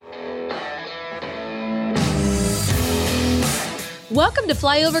Welcome to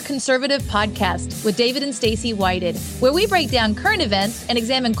Flyover Conservative Podcast with David and Stacy Whited, where we break down current events and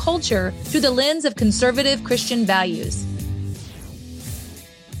examine culture through the lens of conservative Christian values.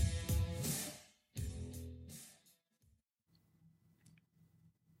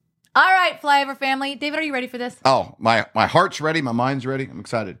 All right, Flyover family. David, are you ready for this? Oh, my heart's ready. My mind's ready. I'm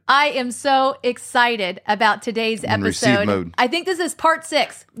excited. I am so excited about today's I'm in receive episode. mode. I think this is part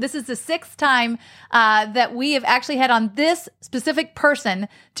 6. This is the 6th time that we have actually had on this specific person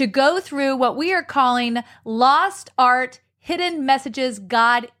to go through what we are calling Lost Art, Hidden Messages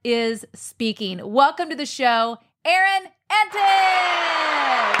God is Speaking. Welcome to the show, Aaron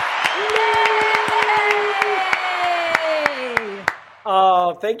Antis!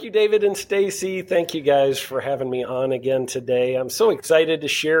 Oh, thank you, David and Stacy. Thank you guys for having me on again today. I'm so excited to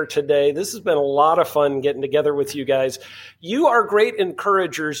share today. This has been a lot of fun getting together with you guys. You are great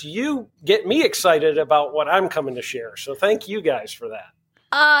encouragers. You get me excited about what I'm coming to share. So thank you guys for that.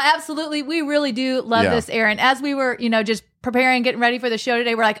 Absolutely. We really do love this, Aaron. As we were, just preparing, getting ready for the show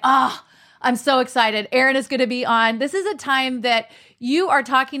today, we're like, I'm so excited. Aaron is going to be on. This is a time that you are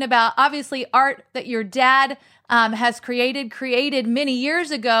talking about, obviously, art that your dad has created many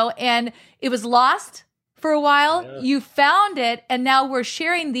years ago, and it was lost for a while. Yeah. You found it, and now we're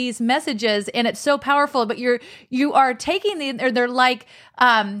sharing these messages, and it's so powerful. But you are taking they're like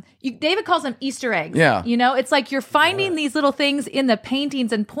David calls them Easter eggs. Yeah, it's like you're finding these little things in the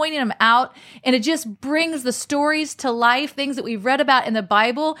paintings and pointing them out, and it just brings the stories to life. Things that we've read about in the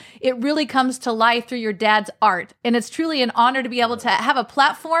Bible, it really comes to life through your dad's art, and it's truly an honor to be able to have a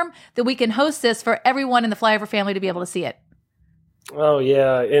platform that we can host this for everyone in the Flyover family to be able to see it. Oh,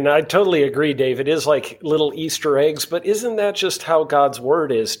 yeah. And I totally agree, Dave. It is like little Easter eggs, but isn't that just how God's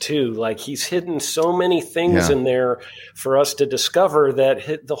word is too? Like he's hidden so many things in there for us to discover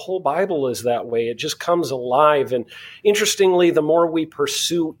that the whole Bible is that way. It just comes alive. And interestingly, the more we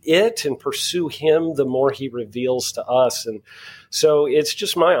pursue it and pursue him, the more he reveals to us. And so it's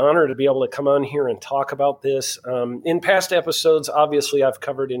just my honor to be able to come on here and talk about this. In past episodes, obviously, I've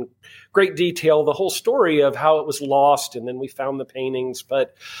covered in great detail the whole story of how it was lost, and then we found the paintings.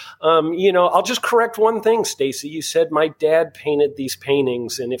 But, I'll just correct one thing, Stacy. You said my dad painted these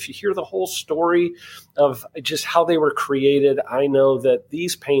paintings, and if you hear the whole story of just how they were created, I know that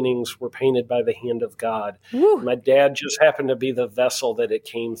these paintings were painted by the hand of God. Woo. My dad just happened to be the vessel that it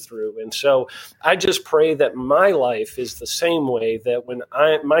came through. And so I just pray that my life is the same way, that when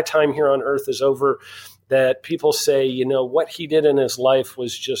my time here on earth is over, that people say, what he did in his life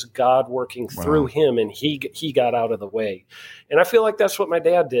was just God working through him, and he got out of the way. And I feel like that's what my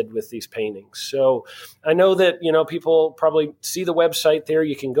dad did with these paintings. So I know that, people probably see the website there.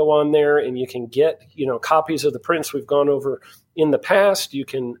 You can go on there and you can get, copies of the prints we've gone over in the past. You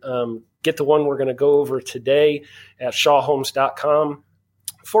can get the one we're going to go over today at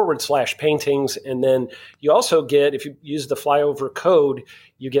shawhomes.com/paintings. And then you also get, if you use the Flyover code,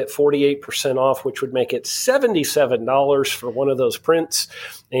 you get 48% off, which would make it $77 for one of those prints.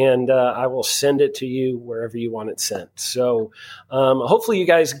 And I will send it to you wherever you want it sent. So hopefully you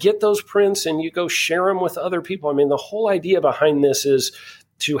guys get those prints and you go share them with other people. I mean, the whole idea behind this is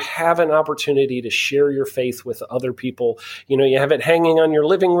to have an opportunity to share your faith with other people. You have it hanging on your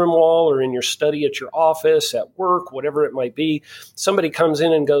living room wall or in your study at your office, at work, whatever it might be. Somebody comes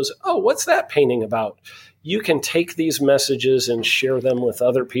in and goes, "Oh, what's that painting about?" You can take these messages and share them with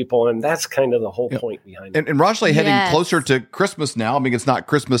other people, and that's kind of the whole point behind it. And Rochley, heading closer to Christmas now. I mean, it's not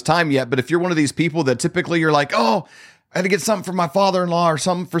Christmas time yet, but if you're one of these people that typically you're like, "Oh, I had to get something for my father-in-law or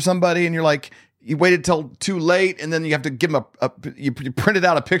something for somebody," and you're like, you waited till too late, and then you have to give them you printed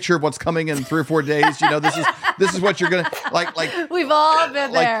out a picture of what's coming in 3 or 4 days. This is what you're gonna like. We've all been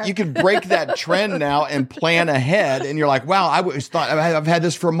there. Like you can break that trend now and plan ahead, and you're like, wow, I always thought I've had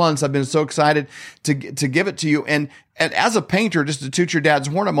this for months. I've been so excited to give it to you. And as a painter, just to toot your dad's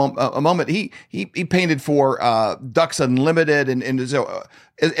horn a moment, he painted for Ducks Unlimited, and so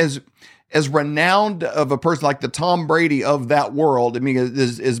as renowned of a person like the Tom Brady of that world. I mean,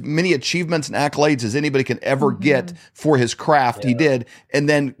 as many achievements and accolades as anybody can ever get for his craft, he did. And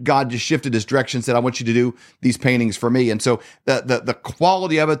then God just shifted his direction and said, "I want you to do these paintings for me." And so the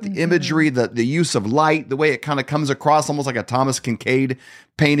quality of it, the imagery, the use of light, the way it kind of comes across almost like a Thomas Kincaid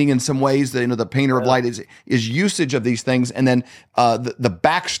painting in some ways, the painter of light is usage of these things. And then the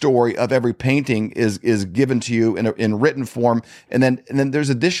backstory of every painting is given to you in written form. And then there's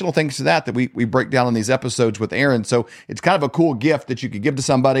additional things to that we break down in these episodes with Aaron. So it's kind of a cool gift that you could give to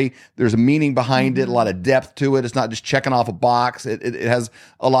somebody. There's a meaning behind it, a lot of depth to it. It's not just checking off a box. It has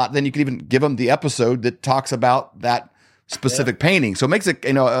a lot. Then you can even give them the episode that talks about that specific painting. So it makes it,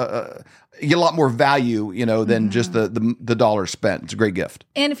 a you get a lot more value, than just the dollar spent. It's a great gift.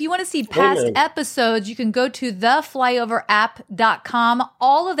 And if you want to see past episodes, you can go to theflyoverapp.com.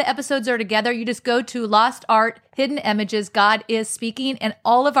 All of the episodes are together. You just go to Lost Art, Hidden Images, God is Speaking, and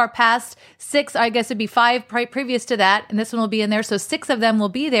all of our past 6, I guess it'd be 5 previous to that, and this one will be in there. So 6 of them will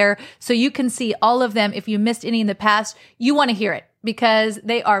be there. So you can see all of them. If you missed any in the past, you want to hear it, because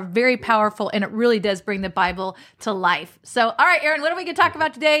they are very powerful and it really does bring the Bible to life. So, all right, Aaron, what are we going to talk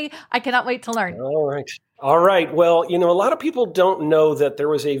about today? I cannot wait to learn. All right. Well, a lot of people don't know that there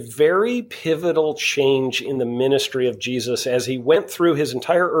was a very pivotal change in the ministry of Jesus as he went through his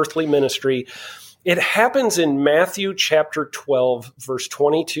entire earthly ministry. It happens in Matthew chapter 12, verse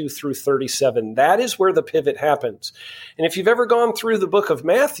 22 through 37. That is where the pivot happens. And if you've ever gone through the book of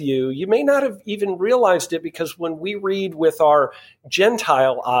Matthew, you may not have even realized it, because when we read with our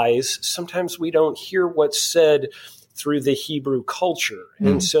Gentile eyes, sometimes we don't hear what's said through the Hebrew culture.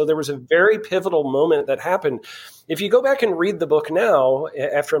 And so there was a very pivotal moment that happened. If you go back and read the book now,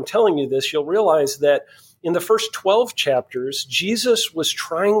 after I'm telling you this, you'll realize that in the first 12 chapters, Jesus was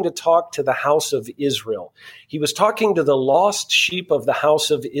trying to talk to the house of Israel. He was talking to the lost sheep of the house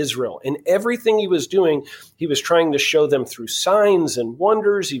of Israel. And everything he was doing, he was trying to show them through signs and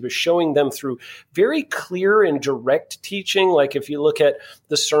wonders. He was showing them through very clear and direct teaching. Like if you look at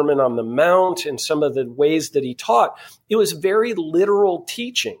the Sermon on the Mount and some of the ways that he taught, it was very literal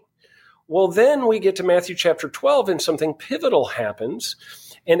teaching. Well, then we get to Matthew chapter 12 and something pivotal happens.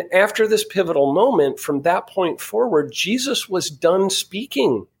 And after this pivotal moment, from that point forward, Jesus was done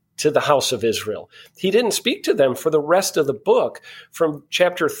speaking to the house of Israel. He didn't speak to them for the rest of the book. From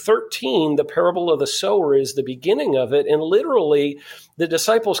chapter 13, the parable of the sower is the beginning of it. And literally, the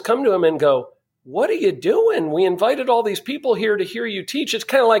disciples come to him and go, "What are you doing? We invited all these people here to hear you teach." It's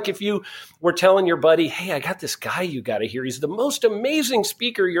kind of like if you were telling your buddy, "Hey, I got this guy you got to hear. He's the most amazing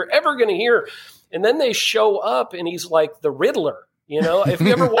speaker you're ever going to hear." And then they show up and he's like the Riddler. If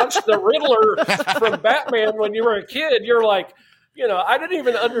you ever watched the Riddler from Batman when you were a kid, you're like, I didn't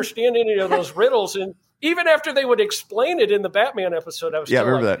even understand any of those riddles. And even after they would explain it in the Batman episode, I was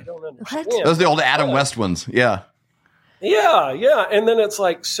still like, I don't understand. What? Those are the old Adam West ones. Yeah. Yeah. And then it's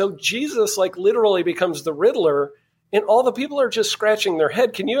like, so Jesus literally becomes the Riddler, and all the people are just scratching their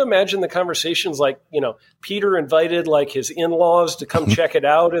head. Can you imagine the conversations Peter invited his in-laws to come check it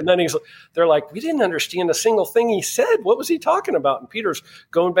out. And then they're like, "We didn't understand a single thing he said. What was he talking about?" And Peter's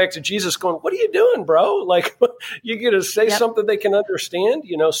going back to Jesus going, "What are you doing, bro? You get to say something they can understand,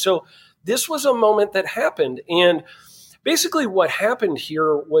 So this was a moment that happened. And basically what happened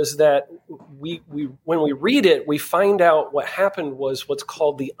here was that we when we read it, we find out what happened was what's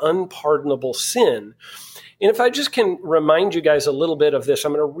called the unpardonable sin. And if I just can remind you guys a little bit of this,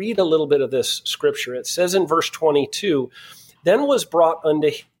 I'm going to read a little bit of this scripture. It says in verse 22, "Then was brought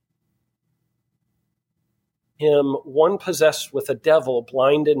unto him one possessed with a devil,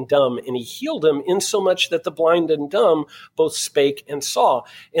 blind and dumb, and he healed him, insomuch that the blind and dumb both spake and saw.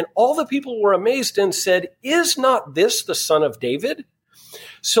 And all the people were amazed and said, Is not this the son of David?"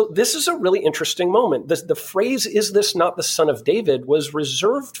 So this is a really interesting moment. The phrase, "Is this not the son of David?" was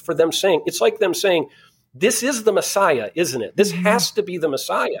reserved for them saying, it's like them saying, "This is the Messiah, isn't it? This has to be the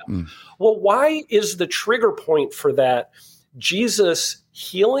Messiah." Well, why is the trigger point for that Jesus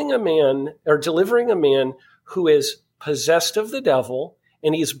healing a man or delivering a man who is possessed of the devil,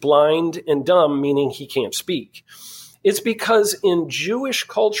 and he's blind and dumb, meaning he can't speak? It's because in Jewish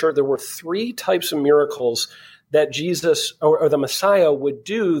culture, there were 3 types of miracles that Jesus or the Messiah would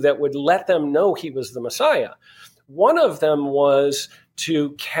do that would let them know he was the Messiah. One of them was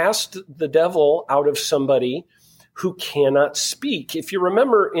to cast the devil out of somebody who cannot speak. If you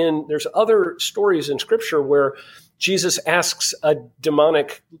remember, there's other stories in Scripture where Jesus asks a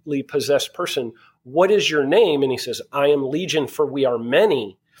demonically possessed person, "What is your name?" And he says, "I am Legion, for we are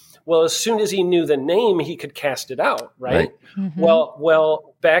many." Well, as soon as he knew the name, he could cast it out, right? Mm-hmm.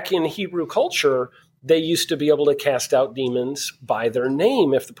 Well, back in Hebrew culture, they used to be able to cast out demons by their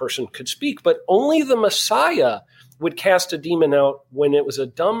name if the person could speak, but only the Messiah would cast a demon out when it was a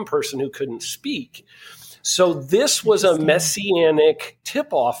dumb person who couldn't speak. So this was a messianic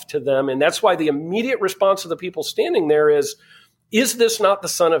tip-off to them, and that's why the immediate response of the people standing there is this not the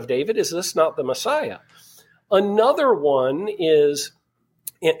son of David? Is this not the Messiah? Another one is,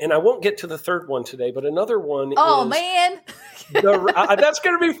 and I won't get to the third one today, but another one that's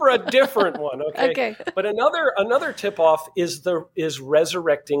going to be for a different one, okay? But another tip-off is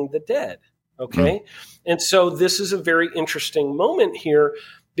resurrecting the dead, okay? And so this is a very interesting moment here,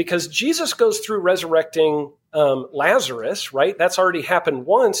 because Jesus goes through resurrecting Lazarus, right? That's already happened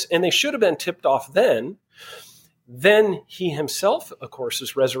once, and they should have been tipped off then. Then he himself, of course,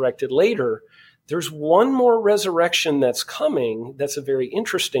 is resurrected later. There's one more resurrection that's coming. That's a very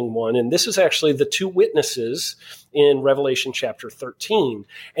interesting one. And this is actually the two witnesses in Revelation chapter 13.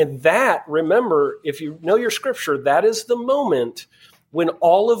 And that, remember, if you know your scripture, that is the moment when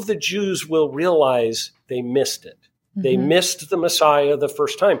all of the Jews will realize they missed it. They missed the Messiah the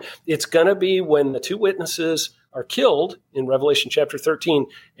first time. It's going to be when the two witnesses are killed in Revelation chapter 13,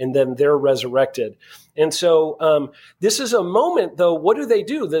 and then they're resurrected. And so this is a moment, though. What do?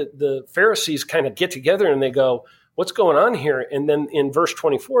 The Pharisees kind of get together and they go, what's going on here? And then in verse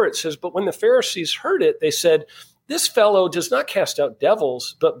 24, it says, but when the Pharisees heard it, they said, this fellow does not cast out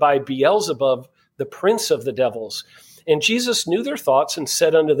devils, but by Beelzebub, the prince of the devils. And Jesus knew their thoughts and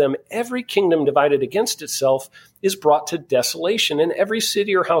said unto them, every kingdom divided against itself is brought to desolation, and every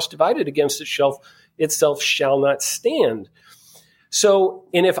city or house divided against itself shall not stand. So,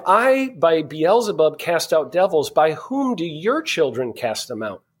 and if I by Beelzebub cast out devils, by whom do your children cast them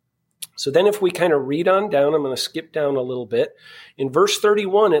out? So then if we kind of read on down, I'm going to skip down a little bit. In verse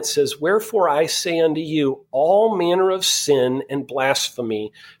 31, it says, wherefore I say unto you, all manner of sin and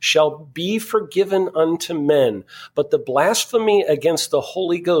blasphemy shall be forgiven unto men, but the blasphemy against the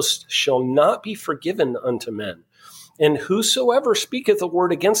Holy Ghost shall not be forgiven unto men. And whosoever speaketh a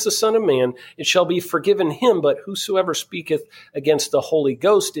word against the Son of Man, it shall be forgiven him. But whosoever speaketh against the Holy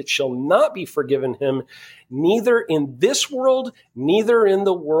Ghost, it shall not be forgiven him, neither in this world, neither in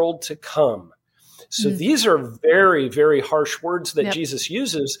the world to come. So these are very, very harsh words that Jesus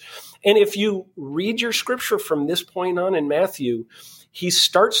uses. And if you read your scripture from this point on in Matthew, he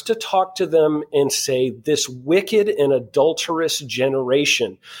starts to talk to them and say, this wicked and adulterous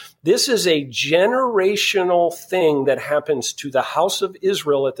generation. This is a generational thing that happens to the house of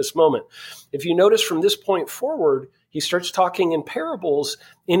Israel at this moment. If you notice from this point forward, he starts talking in parables,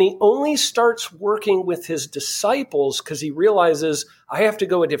 and he only starts working with his disciples because he realizes, I have to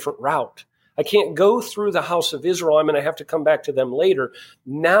go a different route. I can't go through the house of Israel. I'm going to have to come back to them later.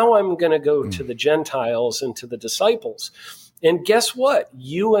 Now I'm going to go to the Gentiles and to the disciples. And guess what?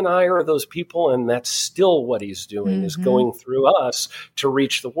 You and I are those people, and that's still what he's doing, is going through us to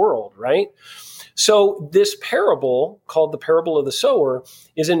reach the world, right? So this parable, called the parable of the sower,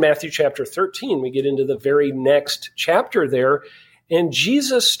 is in Matthew chapter 13. We get into the very next chapter there, and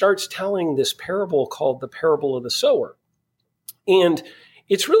Jesus starts telling this parable called the parable of the sower. And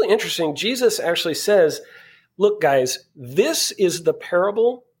it's really interesting. Jesus actually says, look, guys, this is the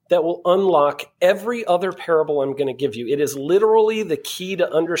parable that will unlock every other parable I'm going to give you. It is literally the key to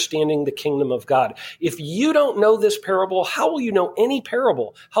understanding the kingdom of God. If you don't know this parable, how will you know any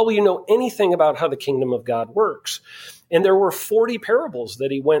parable? How will you know anything about how the kingdom of God works? And there were 40 parables that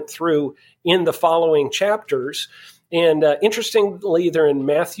he went through in the following chapters. And interestingly, they're in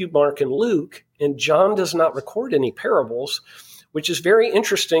Matthew, Mark, and Luke, and John does not record any parables, which is very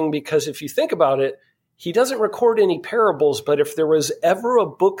interesting because if you think about it, he doesn't record any parables, but if there was ever a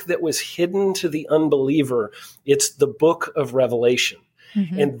book that was hidden to the unbeliever, it's the book of Revelation.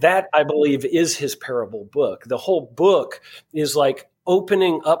 And that, I believe, is his parable book. The whole book is like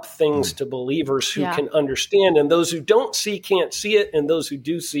opening up things to believers who can understand, and those who don't see can't see it, and those who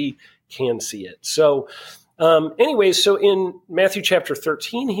do see can see it. So anyway, so in Matthew chapter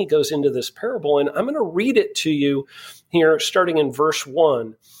 13, he goes into this parable, and I'm going to read it to you here, starting in verse 1.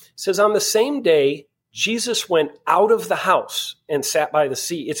 It says, on the same day, Jesus went out of the house and sat by the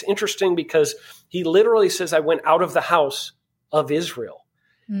sea. It's interesting because he literally says, I went out of the house of Israel.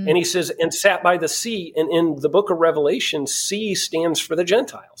 And he says, and sat by the sea. And in the book of Revelation, sea stands for the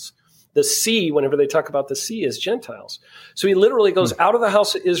Gentiles. The sea, whenever they talk about the sea, is Gentiles. So he literally goes out of the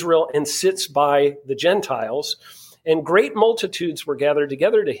house of Israel and sits by the Gentiles. And great multitudes were gathered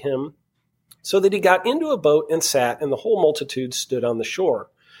together to him, so that he got into a boat and sat, and the whole multitude stood on the shore.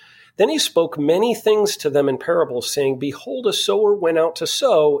 Then he spoke many things to them in parables, saying, behold, a sower went out to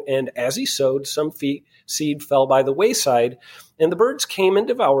sow, and as he sowed, some seed fell by the wayside, and the birds came and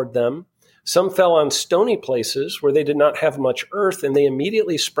devoured them. Some fell on stony places where they did not have much earth, and they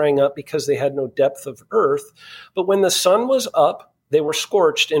immediately sprang up because they had no depth of earth. But when the sun was up, they were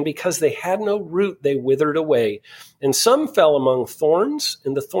scorched, and because they had no root, they withered away. And some fell among thorns,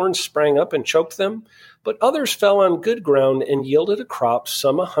 and the thorns sprang up and choked them. But others fell on good ground and yielded a crop,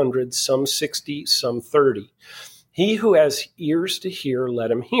 some 100, some 60, some 30. He who has ears to hear,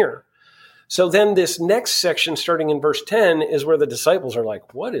 let him hear. So then this next section, starting in verse 10, is where the disciples are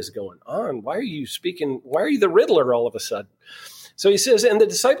like, what is going on? Why are you speaking? Why are you the riddler all of a sudden? So he says, and the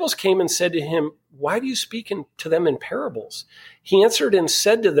disciples came and said to him, why do you speak to them in parables? He answered and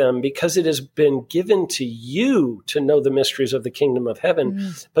said to them, because it has been given to you to know the mysteries of the kingdom of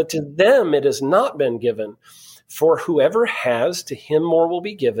heaven, but to them it has not been given. For whoever has, to him more will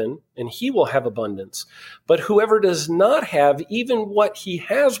be given, and he will have abundance. But whoever does not have, even what he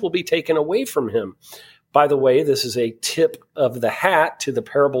has will be taken away from him. By the way, this is a tip of the hat to the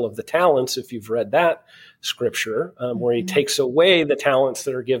parable of the talents, if you've read that scripture, where he takes away the talents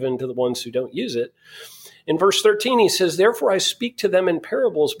that are given to the ones who don't use it. In verse 13, he says, therefore I speak to them in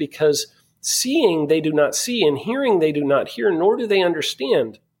parables, because seeing they do not see, and hearing they do not hear, nor do they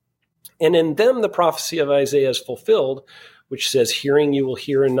understand. And in them the prophecy of Isaiah is fulfilled, which says, hearing you will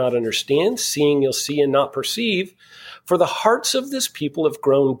hear and not understand, seeing you'll see and not perceive. For the hearts of this people have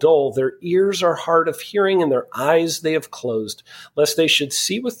grown dull, their ears are hard of hearing, and their eyes they have closed, lest they should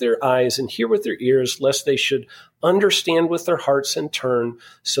see with their eyes and hear with their ears, lest they should understand with their hearts and turn,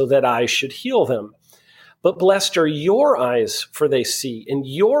 so that I should heal them. But blessed are your eyes, for they see, and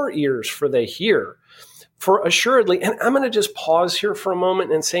your ears, for they hear. For assuredly, and I'm going to just pause here for a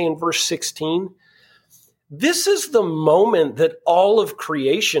moment and say in verse 16, this is the moment that all of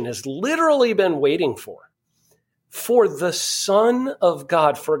creation has literally been waiting for the Son of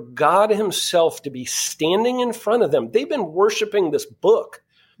God, for God himself to be standing in front of them. They've been worshiping this book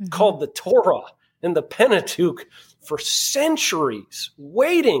called the Torah and the Pentateuch for centuries,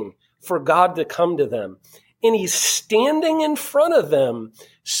 waiting for God to come to them. And he's standing in front of them,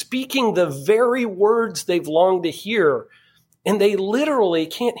 speaking the very words they've longed to hear, and they literally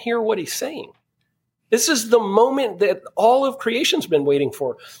can't hear what he's saying. This is the moment that all of creation's been waiting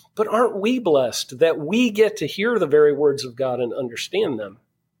for. But aren't we blessed that we get to hear the very words of God and understand them?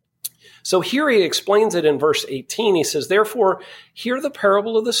 So here he explains it in verse 18. He says, therefore, hear the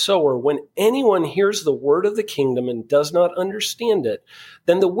parable of the sower. When anyone hears the word of the kingdom and does not understand it,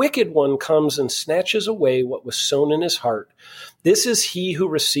 then the wicked one comes and snatches away what was sown in his heart. This is he who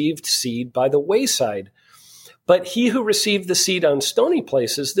received seed by the wayside. But he who received the seed on stony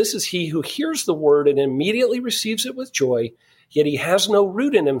places, this is he who hears the word and immediately receives it with joy, yet he has no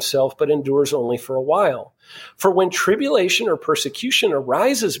root in himself, but endures only for a while. For when tribulation or persecution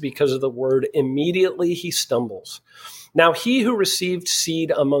arises because of the word, immediately he stumbles. Now he who received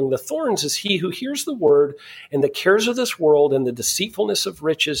seed among the thorns is he who hears the word, and the cares of this world and the deceitfulness of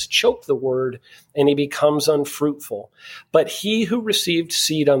riches choke the word, and he becomes unfruitful. But he who received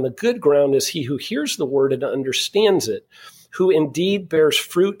seed on the good ground is he who hears the word and understands it, who indeed bears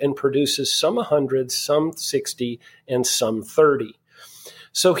fruit and produces some 100, some 60, and some 30.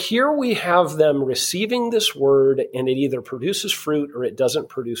 So here we have them receiving this word, and it either produces fruit or it doesn't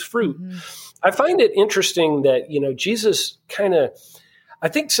produce fruit. I find it interesting that, Jesus I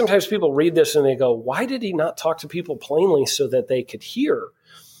think sometimes people read this and they go, why did he not talk to people plainly so that they could hear?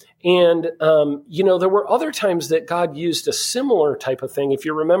 And, there were other times that God used a similar type of thing. If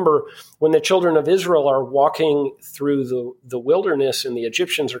you remember when the children of Israel are walking through the wilderness and the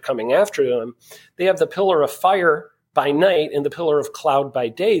Egyptians are coming after them, they have the pillar of fire by night and the pillar of cloud by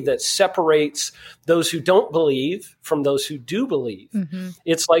day that separates those who don't believe from those who do believe.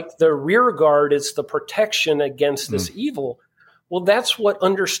 It's like the rear guard. It's the protection against this evil. Well, that's what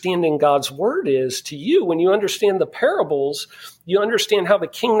understanding God's word is to you. When you understand the parables, you understand how the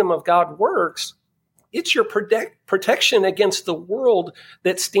kingdom of God works. It's your protection against the world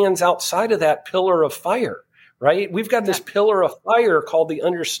that stands outside of that pillar of fire, right? We've got this pillar of fire called the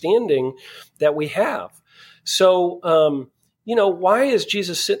understanding that we have. So, why is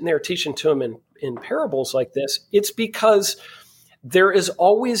Jesus sitting there teaching to them in parables like this? It's because there is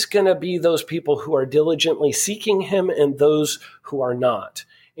always going to be those people who are diligently seeking him and those who are not.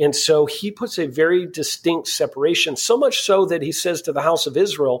 And so he puts a very distinct separation, so much so that he says to the house of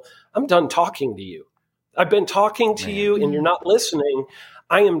Israel, I'm done talking to you. I've been talking to you and you're not listening.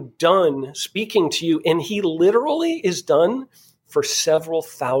 I am done speaking to you. And he literally is done for several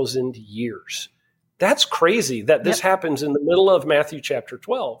thousand years. That's crazy that this happens in the middle of Matthew chapter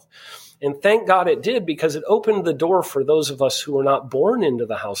 12. And thank God it did, because it opened the door for those of us who were not born into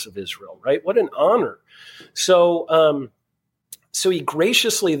the house of Israel, right? What an honor. So he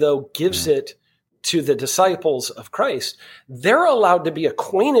graciously, though, gives it to the disciples of Christ. They're allowed to be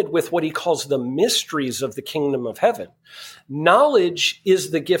acquainted with what he calls the mysteries of the kingdom of heaven. Knowledge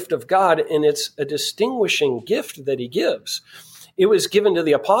is the gift of God, and it's a distinguishing gift that he gives. It was given to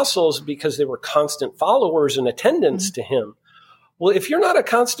the apostles because they were constant followers and attendants to him. Well, if you're not a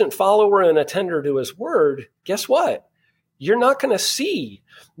constant follower and attender to his word, guess what? You're not going to see.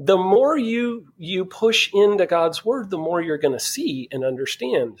 The more you push into God's word, the more you're going to see and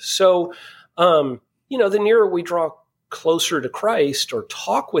understand. So, the nearer we draw closer to Christ or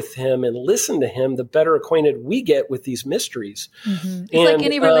talk with him and listen to him, the better acquainted we get with these mysteries. Mm-hmm. It's like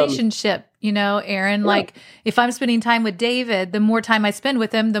any relationship, Aaron, like if I'm spending time with David, the more time I spend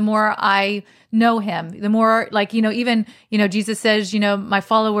with him, the more I know him, the more even, Jesus says, my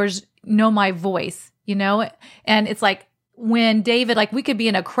followers know my voice, and it's like when David, like we could be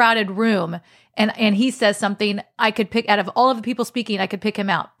in a crowded room and he says something, I could pick out of all of the people speaking, I could pick him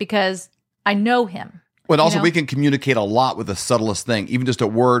out because I know him. But also, we can communicate a lot with the subtlest thing, even just a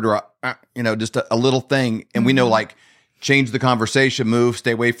word or just a little thing, and we know like change the conversation, move,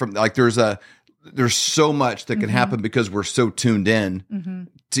 stay away from. Like there's there's so much that can happen because we're so tuned in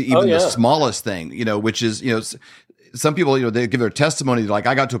to even the smallest thing, which is, some people, they give their testimony, like,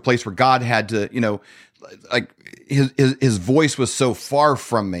 I got to a place where God had to, like his voice was so far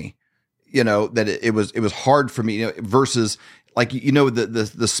from me, that it was hard for me, versus like,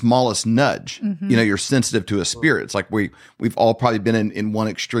 the smallest nudge, you're sensitive to a spirit. It's like we've all probably been in one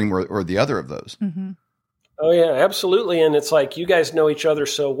extreme or the other of those. Mm-hmm. Oh, yeah, absolutely. And it's like you guys know each other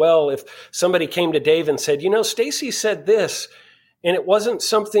so well. If somebody came to Dave and said, Stacy said this, and it wasn't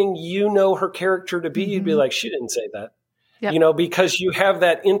something her character to be, you'd be like, she didn't say that. Yep. Because you have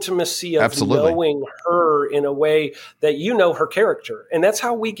that intimacy of knowing her in a way that her character. And that's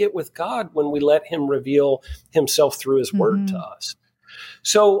how we get with God when we let him reveal himself through his word to us.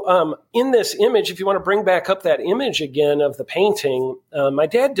 So in this image, if you want to bring back up that image again of the painting, my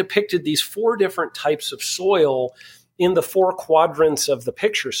dad depicted these 4 different types of soil in the 4 quadrants of the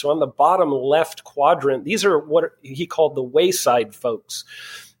picture. So on the bottom left quadrant, these are what he called the wayside folks.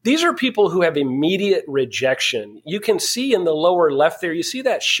 These are people who have immediate rejection. You can see in the lower left there, you see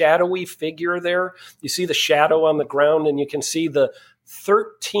that shadowy figure there? You see the shadow on the ground, and you can see the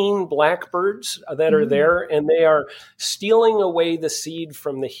 13 blackbirds that are there, and they are stealing away the seed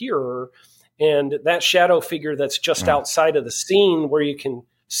from the hearer. And that shadow figure that's just outside of the scene, where you can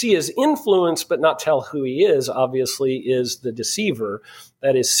see his influence but not tell who he is, obviously, is the deceiver.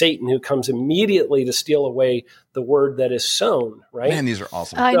 That is Satan, who comes immediately to steal away the word that is sown, right? Man, these are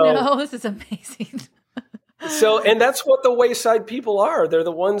awesome. I know, this is amazing. And that's what the wayside people are. They're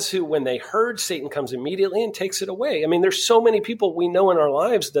the ones who, when they heard, Satan comes immediately and takes it away. I mean, there's so many people we know in our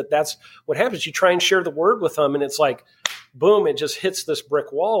lives that's what happens. You try and share the word with them, and it's like, boom, it just hits this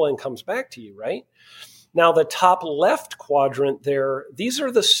brick wall and comes back to you, right? Now, the top left quadrant there, these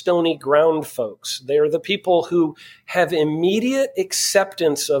are the stony ground folks. They're the people who have immediate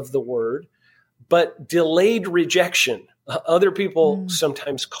acceptance of the word, but delayed rejection. Other people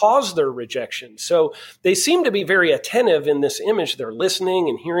sometimes cause their rejection. So they seem to be very attentive in this image. They're listening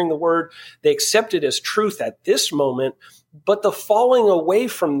and hearing the word. They accept it as truth at this moment, but the falling away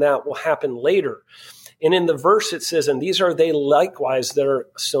from that will happen later. And in the verse it says, and these are they likewise that are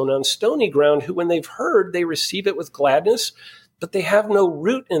sown on stony ground, who when they've heard, they receive it with gladness, but they have no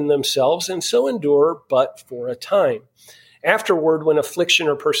root in themselves, and so endure but for a time. Afterward, when affliction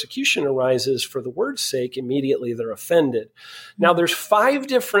or persecution arises for the word's sake, immediately they're offended. Now, there's 5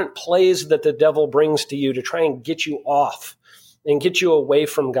 different plays that the devil brings to you to try and get you off and get you away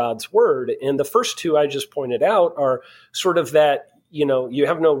from God's word. And the first 2 I just pointed out are sort of that, you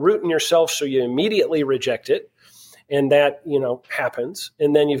have no root in yourself, so you immediately reject it. And that, happens.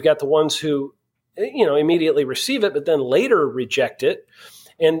 And then you've got the ones who, immediately receive it, but then later reject it.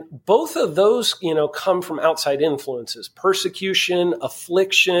 And both of those, come from outside influences. Persecution,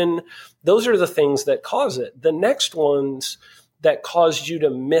 affliction, those are the things that cause it. The next ones that cause you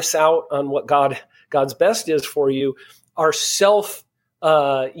to miss out on what God's best is for you are self,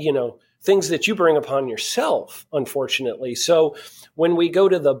 things that you bring upon yourself, unfortunately. So when we go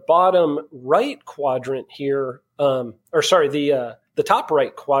to the bottom right quadrant here, the top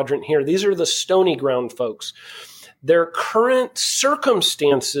right quadrant here, these are the stony ground folks. Their current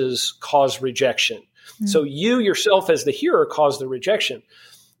circumstances cause rejection. Mm-hmm. So you yourself as the hearer cause the rejection.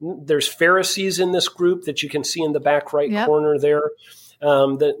 There's Pharisees in this group that you can see in the back right corner there.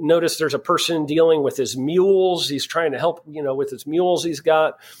 Notice there's a person dealing with his mules. He's trying to help, with his mules he's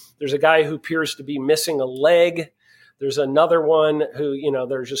got. There's a guy who appears to be missing a leg. There's another one who,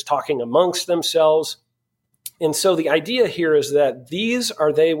 they're just talking amongst themselves. And so the idea here is that these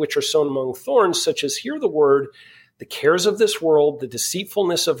are they which are sown among thorns, such as hear the word, the cares of this world, the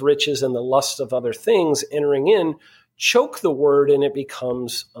deceitfulness of riches, and the lusts of other things entering in, choke the word, and it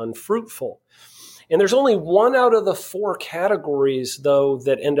becomes unfruitful. And there's only 1 out of the 4 categories, though,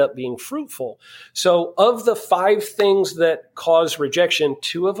 that end up being fruitful. So of the 5 things that cause rejection,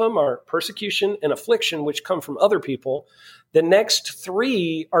 2 of them are persecution and affliction, which come from other people. The next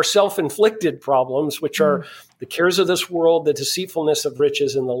 3 are self-inflicted problems, which are the cares of this world, the deceitfulness of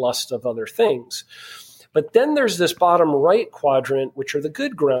riches, and the lust of other things. But then there's this bottom right quadrant, which are the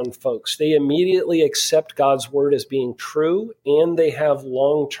good ground folks. They immediately accept God's word as being true, and they have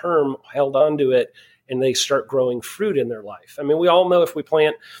long-term held on to it, and they start growing fruit in their life. I mean, we all know if we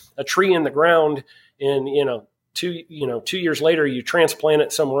plant a tree in the ground and, 2 years later you transplant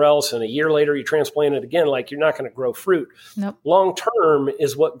it somewhere else, and a year later you transplant it again, like, you're not going to grow fruit. Nope. Long-term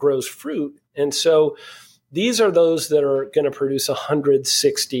is what grows fruit. And so these are those that are going to produce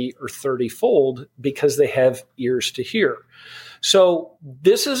 160 or 30-fold because they have ears to hear. So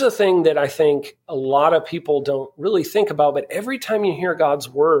this is a thing that I think a lot of people don't really think about, but every time you hear God's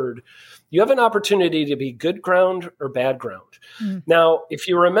word, you have an opportunity to be good ground or bad ground. Now, if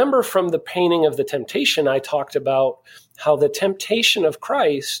you remember from the painting of the temptation, I talked about how the temptation of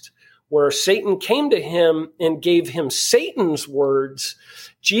Christ, where Satan came to him and gave him Satan's words,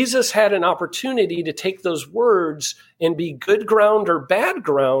 Jesus had an opportunity to take those words and be good ground or bad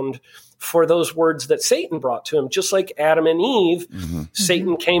ground for those words that Satan brought to him. Just like Adam and Eve,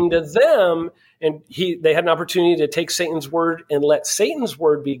 Satan came to them, and they had an opportunity to take Satan's word and let Satan's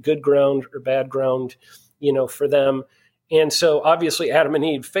word be good ground or bad ground, for them. And so obviously Adam and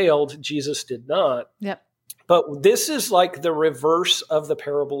Eve failed. Jesus did not. Yep. But this is like the reverse of the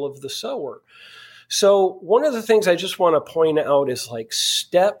parable of the sower. So one of the things I just want to point out is like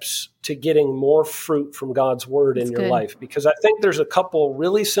steps to getting more fruit from God's word in your life, because I think there's a couple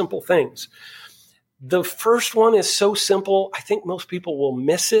really simple things. The first one is so simple, I think most people will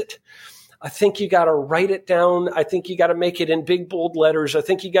miss it. I think you got to write it down. I think you got to make it in big, bold letters. I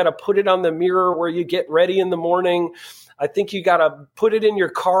think you got to put it on the mirror where you get ready in the morning. I think you got to put it in your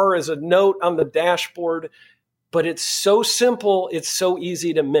car as a note on the dashboard. But it's so simple, it's so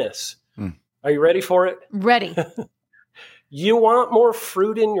easy to miss. Are you ready for it? Ready. You want more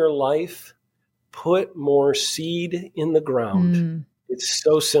fruit in your life? Put more seed in the ground. It's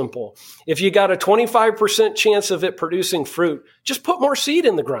so simple. If you got a 25% chance of it producing fruit, just put more seed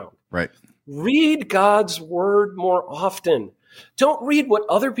in the ground. Right. Read God's word more often. Don't read what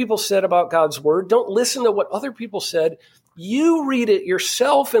other people said about God's word. Don't listen to what other people said. You read it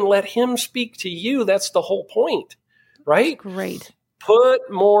yourself and let him speak to you. That's the whole point, right? Great.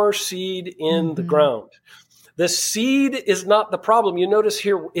 Put more seed in the ground. The seed is not the problem. You notice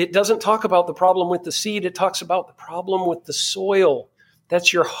here, it doesn't talk about the problem with the seed. It talks about the problem with the soil.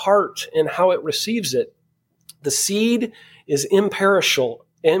 That's your heart and how it receives it. The seed is imperishable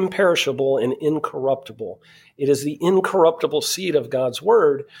and incorruptible. It is the incorruptible seed of God's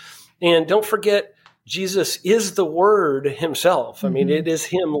word. And don't forget, Jesus is the word himself. I mean, it is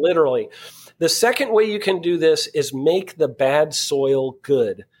him literally. The second way you can do this is make the bad soil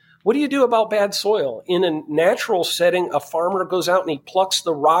good. What do you do about bad soil? In a natural setting, a farmer goes out and he plucks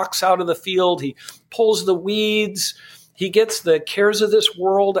the rocks out of the field. He pulls the weeds. He gets the cares of this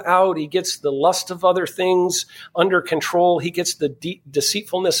world out. He gets the lust of other things under control. He gets the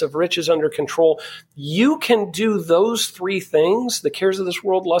deceitfulness of riches under control. You can do those three things, the cares of this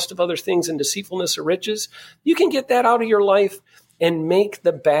world, lust of other things, and deceitfulness of riches. You can get that out of your life and make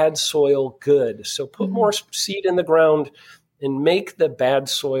the bad soil good. So put more seed in the ground and make the bad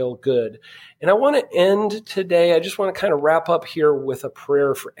soil good. And I want to end today, I just want to kind of wrap up here with a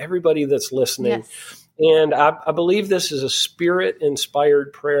prayer for everybody that's listening. Yes. And I believe this is a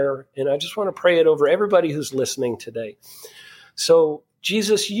Spirit-inspired prayer, and I just want to pray it over everybody who's listening today. So,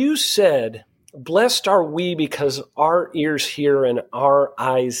 Jesus, you said, blessed are we because our ears hear and our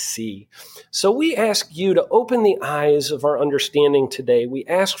eyes see. So we ask you to open the eyes of our understanding today. We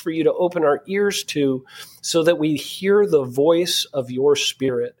ask for you to open our ears too, so that we hear the voice of your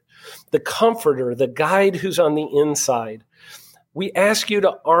Spirit, the comforter, the guide who's on the inside. We ask you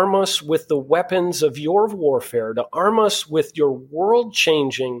to arm us with the weapons of your warfare, to arm us with your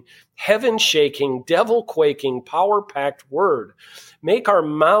world-changing, heaven-shaking, devil-quaking, power-packed word. Make our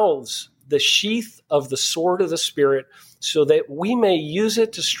mouths the sheath of the sword of the Spirit, so that we may use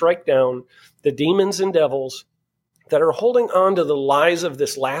it to strike down the demons and devils that are holding on to the lies of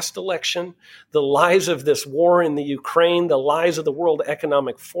this last election, the lies of this war in the Ukraine, the lies of the World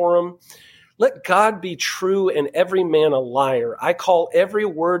Economic Forum. Let God be true and every man a liar. I call every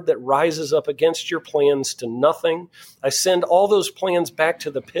word that rises up against your plans to nothing. I send all those plans back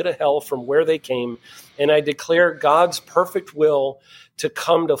to the pit of hell from where they came, and I declare God's perfect will to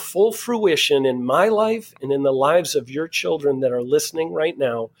come to full fruition in my life and in the lives of your children that are listening right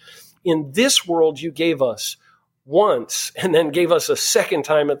now. In this world you gave us once and then gave us a second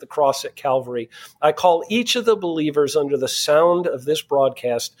time at the cross at Calvary. I call each of the believers under the sound of this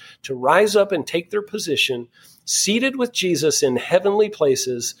broadcast to rise up and take their position, seated with Jesus in heavenly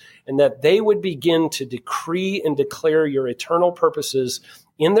places, and that they would begin to decree and declare your eternal purposes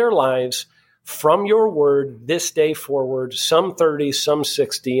in their lives from your word this day forward, some 30, some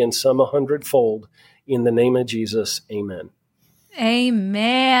 60, and some 100-fold. In the name of Jesus, amen.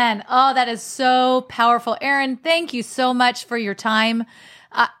 Amen. Oh, that is so powerful. Aaron, thank you so much for your time.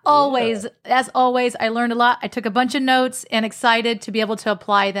 As always, I learned a lot. I took a bunch of notes and excited to be able to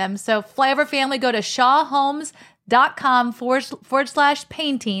apply them. So Flyover family, go to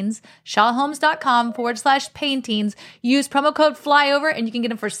shawhomes.com/paintings, shawhomes.com/paintings. Use promo code FLYOVER and you can get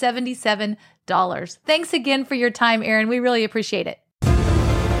them for $77. Thanks again for your time, Aaron. We really appreciate it.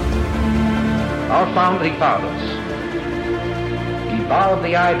 Our founding fathers evolved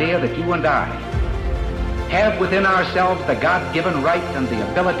the idea that you and I have within ourselves the God-given right and the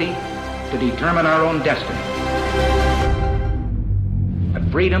ability to determine our own destiny. But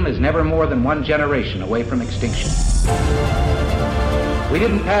freedom is never more than one generation away from extinction. We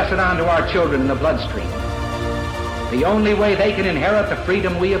didn't pass it on to our children in the bloodstream. The only way they can inherit the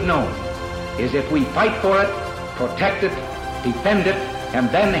freedom we have known is if we fight for it, protect it, defend it, and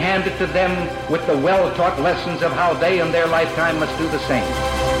then hand it to them with the well-taught lessons of how they in their lifetime must do the same.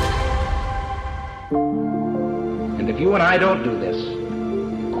 And if you and I don't do this,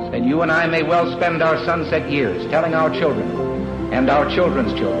 then you and I may well spend our sunset years telling our children and our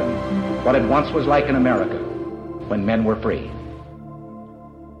children's children what it once was like in America when men were free.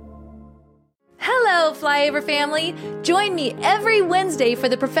 Hello, Flyover family. Join me every Wednesday for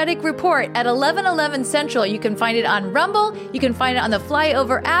the Prophetic Report at 11:11 Central. You can find it on Rumble. You can find it on the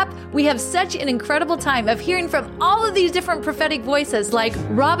Flyover app. We have such an incredible time of hearing from all of these different prophetic voices like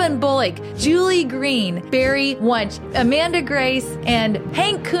Robin Bullock, Julie Green, Barry Wunsch, Amanda Grace, and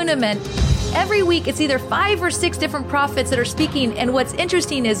Hank Kuhneman. Every week, it's either 5 or 6 different prophets that are speaking, and what's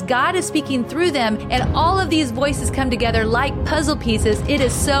interesting is God is speaking through them, and all of these voices come together like puzzle pieces. It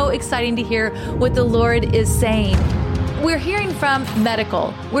is so exciting to hear what the Lord is saying. We're hearing from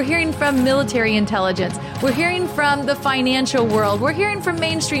medical. We're hearing from military intelligence. We're hearing from the financial world. We're hearing from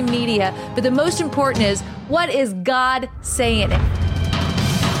mainstream media. But the most important is, what is God saying?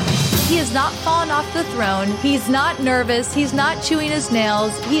 He has not fallen off the throne. He's not nervous. He's not chewing his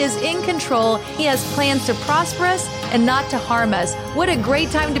nails. He is in control. He has plans to prosper us and not to harm us. What a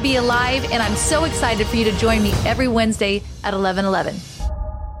great time to be alive, and I'm so excited for you to join me every Wednesday at 11:11.